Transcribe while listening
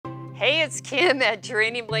Hey, it's Kim at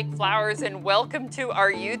Geranium Lake Flowers and welcome to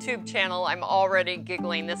our YouTube channel. I'm already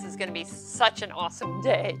giggling. This is going to be such an awesome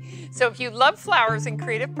day. So if you love flowers and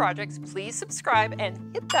creative projects, please subscribe and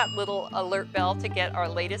hit that little alert bell to get our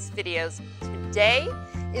latest videos. Today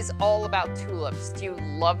is all about tulips. Do you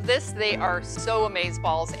love this? They are so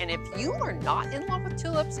amazeballs, and if you are not in love with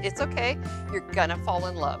tulips, it's okay. You're gonna fall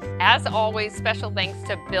in love. As always, special thanks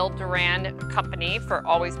to Bill Duran Company for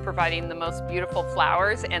always providing the most beautiful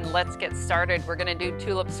flowers, and let's get started. We're gonna do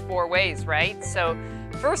tulips 4 ways, right? So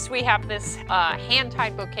first we have this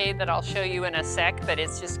hand-tied bouquet that I'll show you in a sec, but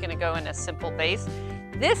it's just gonna go in a simple vase.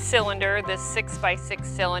 This cylinder, this 6x6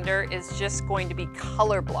 cylinder, is just going to be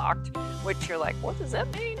color blocked, which you're like, what does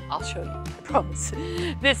that mean? I'll show you, I promise.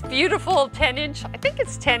 This beautiful 10-inch, I think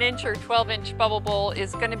it's 10-inch or 12-inch bubble bowl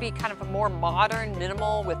is gonna be kind of a more modern,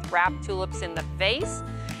 minimal with wrapped tulips in the vase.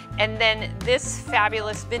 And then this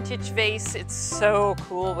fabulous vintage vase, it's so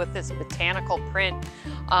cool with this botanical print,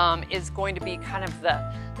 is going to be kind of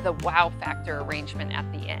the wow factor arrangement at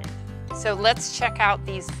the end. So let's check out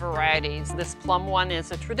these varieties. This plum one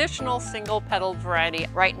is a traditional single petaled variety.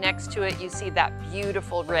 Right next to it, you see that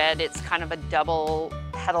beautiful red. It's kind of a double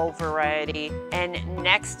petal variety. And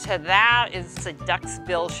next to that is a duck's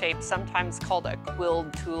bill shape, sometimes called a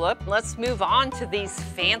quilled tulip. Let's move on to these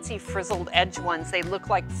fancy frizzled edge ones. They look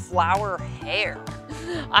like flower hair.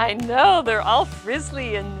 I know, they're all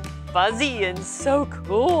frizzly and fuzzy and so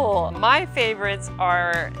cool. My favorites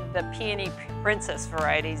are the peony princess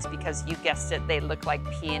varieties because you guessed it, they look like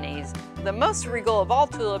peonies. The most regal of all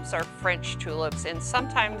tulips are French tulips, and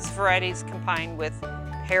sometimes varieties combined with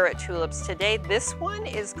parrot tulips. Today, this one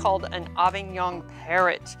is called an Avignon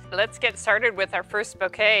parrot. Let's get started with our first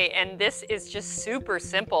bouquet, and this is just super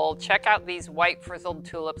simple. Check out these white frizzled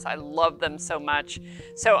tulips. I love them so much.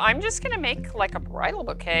 So I'm just gonna make like a bridal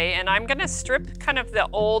bouquet, and I'm gonna strip kind of the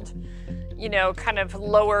old, you know, kind of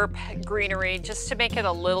lower greenery just to make it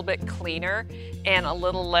a little bit cleaner and a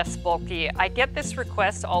little less bulky. I get this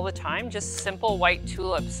request all the time, just simple white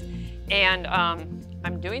tulips. And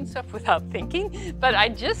I'm doing stuff without thinking, but I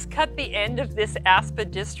just cut the end of this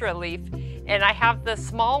aspidistra leaf and I have the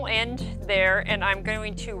small end there, and I'm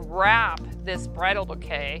going to wrap this bridal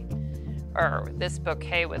bouquet or this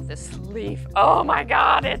bouquet with this leaf. Oh my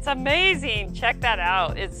God, it's amazing. Check that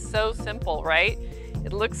out. It's so simple, right?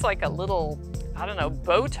 It looks like a little, I don't know,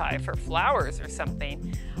 bow tie for flowers or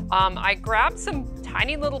something. I grabbed some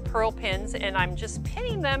tiny little pearl pins and I'm just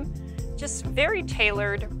pinning them, just very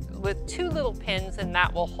tailored with 2 little pins, and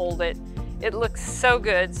that will hold it. It looks so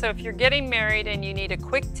good. So if you're getting married and you need a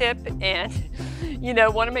quick tip and you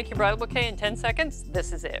know, want to make your bridal bouquet in 10 seconds,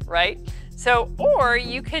 this is it, right? So, or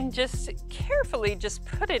you can just carefully just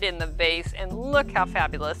put it in the vase and look how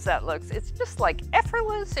fabulous that looks. It's just like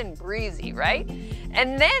effortless and breezy, right?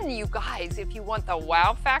 And then you guys, if you want the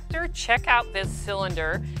wow factor, check out this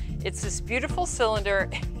cylinder. It's this beautiful cylinder.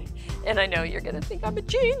 And I know you're gonna think I'm a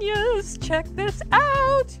genius. Check this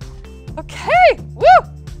out. Okay, woo!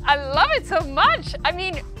 I love it so much. I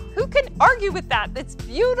mean, who can argue with that? It's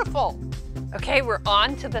beautiful. Okay, we're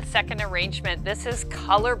on to the second arrangement. This is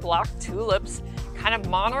color block tulips, kind of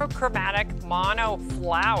monochromatic mono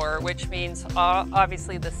flower, which means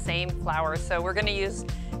obviously the same flower. So we're gonna use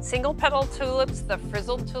single petal tulips, the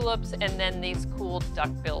frizzled tulips, and then these cool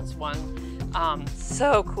duckbills one.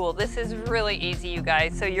 So cool. This is really easy, you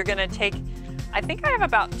guys. So you're gonna take, I think I have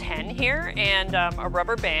about 10 here, and a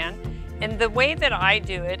rubber band. And the way that I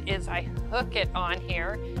do it is I hook it on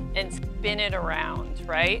here and spin it around,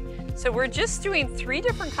 right? So we're just doing 3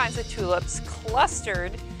 different kinds of tulips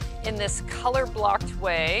clustered in this color blocked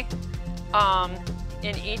way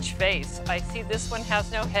in each vase. I see this one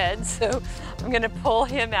has no head, so I'm gonna pull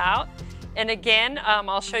him out. And again,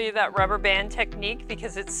 I'll show you that rubber band technique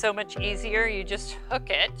because it's so much easier. You just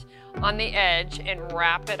hook it on the edge and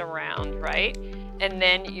wrap it around, right? And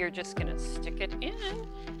then you're just gonna stick it in.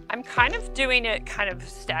 I'm kind of doing it kind of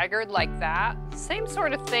staggered like that. Same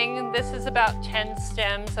sort of thing. This is about 10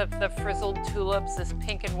 stems of the frizzled tulips, this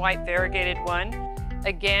pink and white variegated one.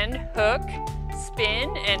 Again, hook,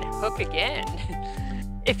 spin, and hook again.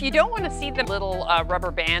 If you don't want to see the little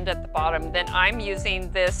rubber band at the bottom, then I'm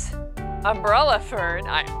using this umbrella fern.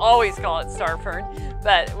 I always call it star fern,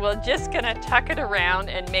 but we're just gonna tuck it around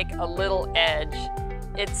and make a little edge.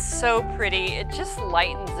 It's so pretty. It just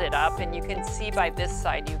lightens it up, and you can see by this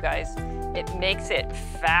side, you guys, it makes it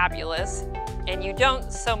fabulous. And you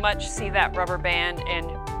don't so much see that rubber band, and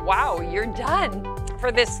wow, you're done.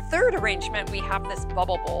 For this third arrangement, we have this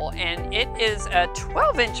bubble bowl, and it is a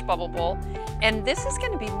 12-inch bubble bowl, and this is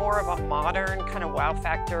gonna be more of a modern kind of wow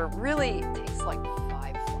factor. Really, it takes like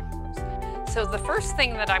 5 flowers. So the first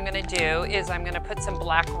thing that I'm gonna do is I'm gonna put some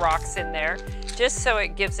black rocks in there just so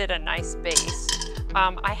it gives it a nice base.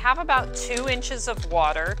 I have about 2 inches of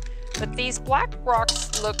water, but these black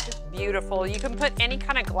rocks look beautiful. You can put any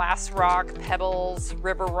kind of glass rock, pebbles,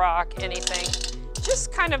 river rock, anything.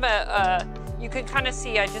 Just kind of you can kind of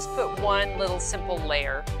see I just put one little simple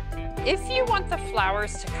layer. If you want the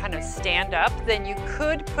flowers to kind of stand up, then you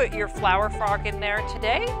could put your flower frog in there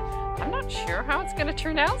today. I'm not sure how it's gonna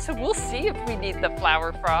turn out, so we'll see if we need the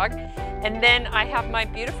flower frog. And then I have my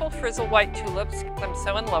beautiful frizzle white tulips. I'm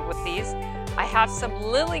so in love with these. I have some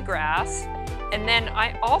lily grass, and then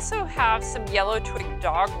I also have some yellow twig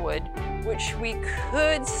dogwood, which we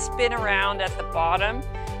could spin around at the bottom.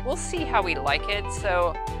 We'll see how we like it.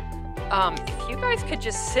 So if you guys could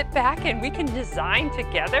just sit back and we can design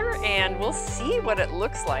together and we'll see what it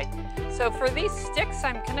looks like. So for these sticks,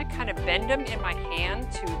 I'm gonna kind of bend them in my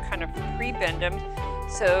hand to kind of pre-bend them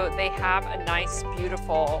so they have a nice,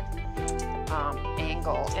 beautiful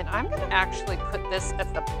angle. And I'm gonna actually put this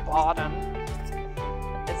at the bottom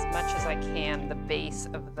as much as I can, the base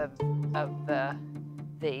of the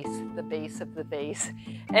vase, the base of the vase.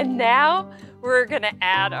 And now we're gonna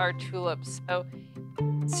add our tulips. So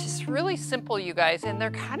it's just really simple, you guys, and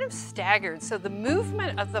they're kind of staggered. So the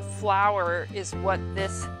movement of the flower is what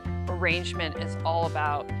this arrangement is all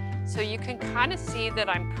about. So you can kind of see that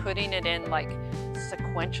I'm putting it in like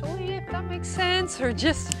sequentially, if that makes sense, or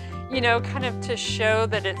just, you know, kind of to show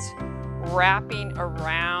that it's wrapping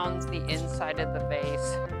around the inside of the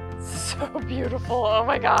vase. It's so beautiful. Oh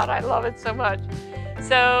my God, I love it so much.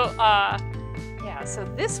 So yeah, so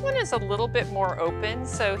this one is a little bit more open.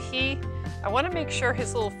 So I want to make sure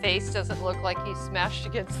his little face doesn't look like he's smashed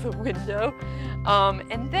against the window.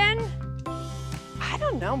 And then, I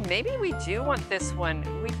don't know, maybe we do want this one.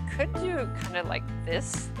 We could do kind of like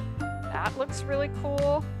this. That looks really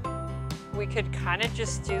cool. We could kind of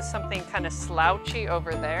just do something kind of slouchy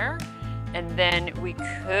over there. And then we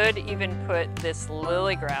could even put this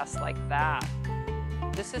lily grass like that.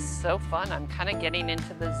 This is so fun. I'm kind of getting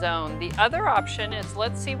into the zone. The other option is,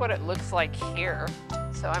 let's see what it looks like here.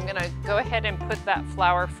 So I'm gonna go ahead and put that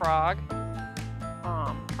flower frog.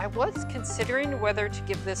 I was considering whether to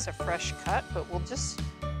give this a fresh cut, but we'll just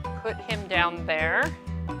put him down there.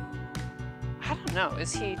 I don't know,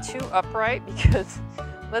 is he too upright? Because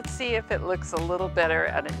let's see if it looks a little better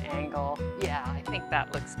at an angle. Yeah, I think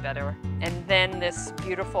that looks better. And then this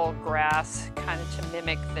beautiful grass, kind of to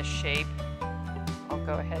mimic the shape. I'll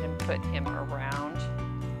go ahead and put him around.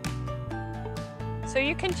 So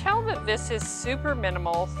you can tell that this is super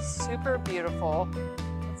minimal, super beautiful.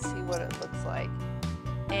 Let's see what it looks like.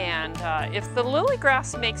 And if the lily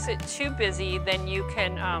grass makes it too busy, then you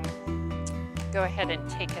can go ahead and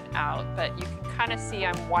take it out. But you can kind of see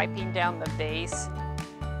I'm wiping down the vase.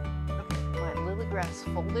 Okay, my lily grass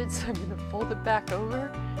folded, so I'm gonna fold it back over.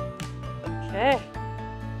 Okay,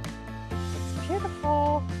 it's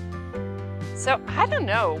beautiful. So I don't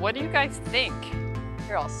know, what do you guys think?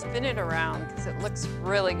 Here, I'll spin it around because it looks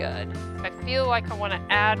really good. I feel like I want to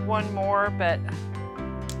add one more, but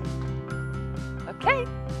okay,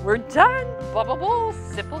 we're done. Blah, blah, blah.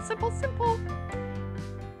 Simple, simple, simple.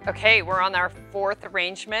 Okay, we're on our 4th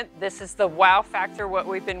arrangement. This is the wow factor, what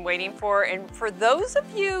we've been waiting for. And for those of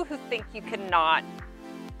you who think you cannot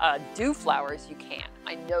do flowers, you can.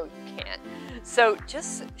 I know you can. So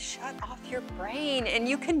just shut off your brain and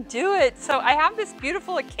you can do it. So I have this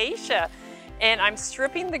beautiful acacia. And I'm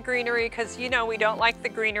stripping the greenery because, you know, we don't like the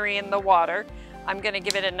greenery in the water. I'm gonna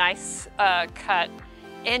give it a nice cut.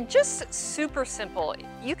 And just super simple.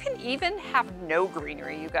 You can even have no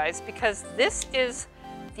greenery, you guys, because this is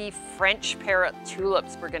the French parrot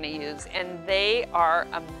tulips we're gonna use, and they are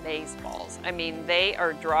amazeballs. I mean, they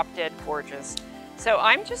are drop dead gorgeous. So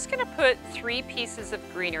I'm just gonna put 3 pieces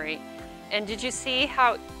of greenery. And did you see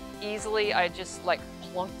how easily I just like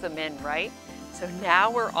plunked them in, right? So now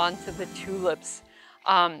we're on to the tulips.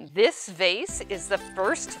 This vase is the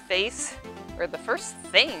first vase, or the first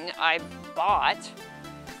thing I bought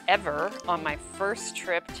ever on my first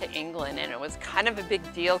trip to England. And it was kind of a big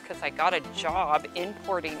deal because I got a job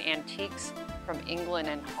importing antiques from England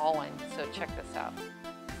and Holland. So check this out.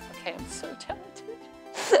 Okay, I'm so talented.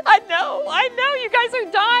 I know, you guys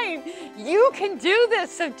are dying. You can do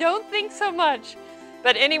this, so don't think so much.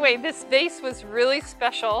 But anyway, this vase was really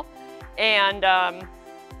special. And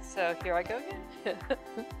so here I go again.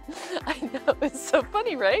 I know, it's so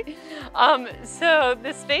funny, right? So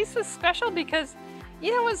this vase was special because,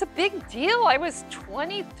 you know, it was a big deal. I was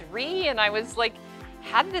 23 and I was like,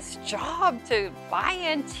 had this job to buy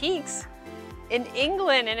antiques. in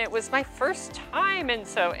England, and it was my first time. And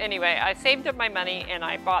so anyway, I saved up my money and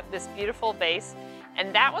I bought this beautiful vase.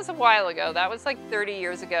 And that was a while ago. That was like 30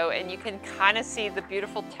 years ago. And you can kind of see the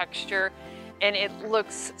beautiful texture. And it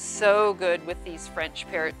looks so good with these French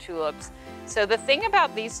parrot tulips. So the thing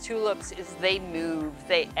about these tulips is they move,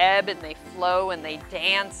 they ebb and they flow and they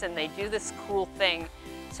dance and they do this cool thing.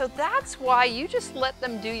 So that's why you just let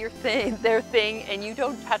them do their thing, and you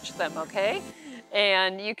don't touch them, okay?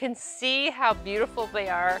 And you can see how beautiful they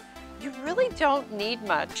are. You really don't need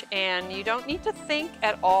much, and you don't need to think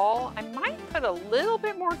at all. I might put a little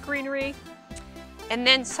bit more greenery. And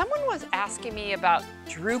then someone was asking me about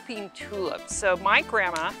drooping tulips. So my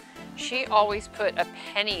grandma, she always put a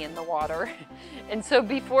penny in the water. And so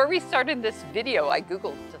before we started this video, I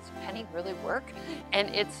Googled, does penny really work?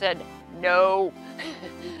 And it said, no.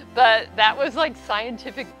 But that was like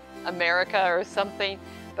Scientific America or something.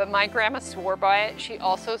 But my grandma swore by it. She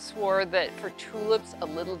also swore that for tulips, a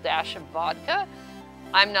little dash of vodka.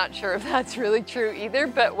 I'm not sure if that's really true either,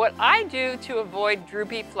 but what I do to avoid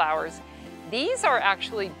droopy flowers, these are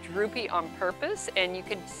actually droopy on purpose, and you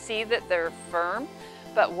can see that they're firm.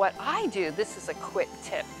 But what I do, this is a quick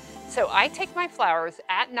tip. So I take my flowers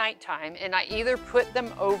at nighttime and I either put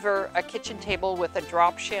them over a kitchen table with a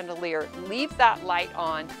drop chandelier, leave that light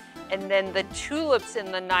on, and then the tulips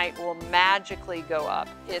in the night will magically go up.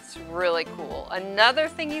 It's really cool. Another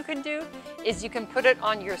thing you can do is you can put it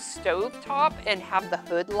on your stove top and have the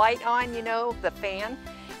hood light on, you know, the fan.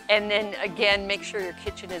 And then again, make sure your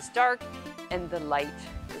kitchen is dark and the light,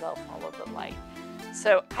 they'll follow the light.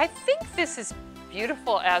 So I think this is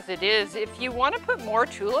beautiful as it is. If you want to put more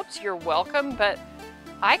tulips, you're welcome, but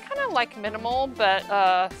I kind of like minimal.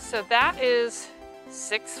 But so that is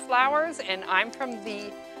 6 flowers, and I'm from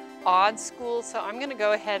the odd school, so I'm gonna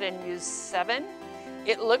go ahead and use 7.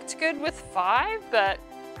 It looked good with 5, but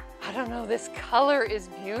I don't know, this color is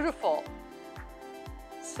beautiful.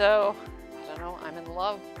 So, I don't know, I'm in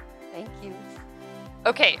love. Thank you.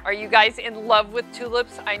 Okay, are you guys in love with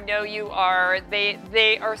tulips? I know you are.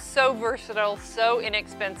 They are so versatile, so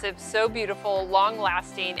inexpensive, so beautiful, long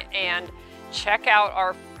lasting, and check out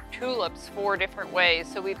our tulips 4 different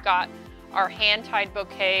ways. So we've got our hand-tied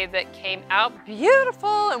bouquet that came out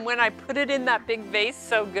beautiful, and when I put it in that big vase,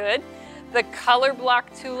 so good. The color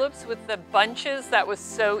block tulips with the bunches, that was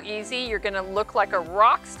so easy. You're gonna look like a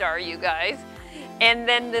rock star, you guys. And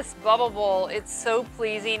then this bubble bowl, it's so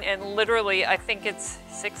pleasing, and literally, I think it's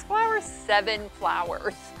 6 flowers, 7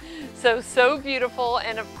 flowers. So beautiful,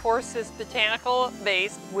 and of course this botanical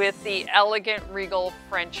vase with the elegant regal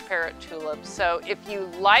French parrot tulips. So if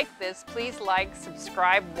you like this, please like,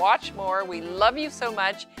 subscribe, watch more. We love you so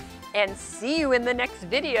much, and see you in the next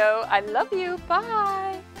video. I love you,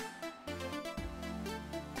 bye.